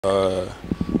I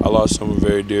lost someone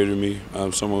very dear to me,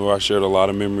 someone who I shared a lot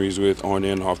of memories with on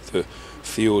and off the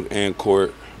field and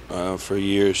court for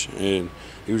years, and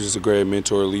he was just a great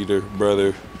mentor, leader,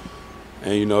 brother,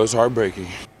 and it's heartbreaking.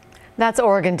 That's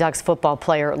Oregon Ducks football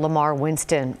player Lamar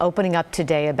Winston opening up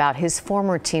today about his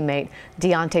former teammate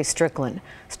Deante Strickland.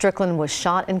 Strickland was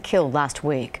shot and killed last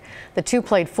week. The two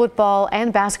played football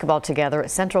and basketball together at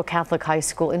Central Catholic High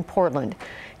School in Portland.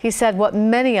 He said what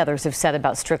many others have said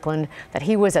about Strickland, that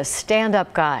he was a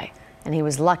stand-up guy, and he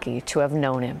was lucky to have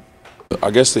known him.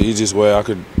 I guess the easiest way I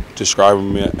could describe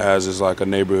him as is like a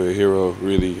neighborhood hero,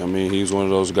 really. I mean, he's one of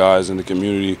those guys in the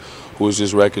community who was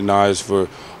just recognized for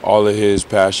all of his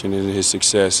passion and his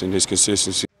success and his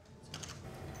consistency.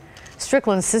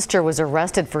 Strickland's sister was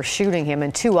arrested for shooting him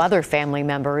and two other family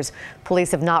members.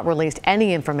 Police have not released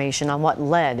any information on what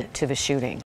led to the shooting.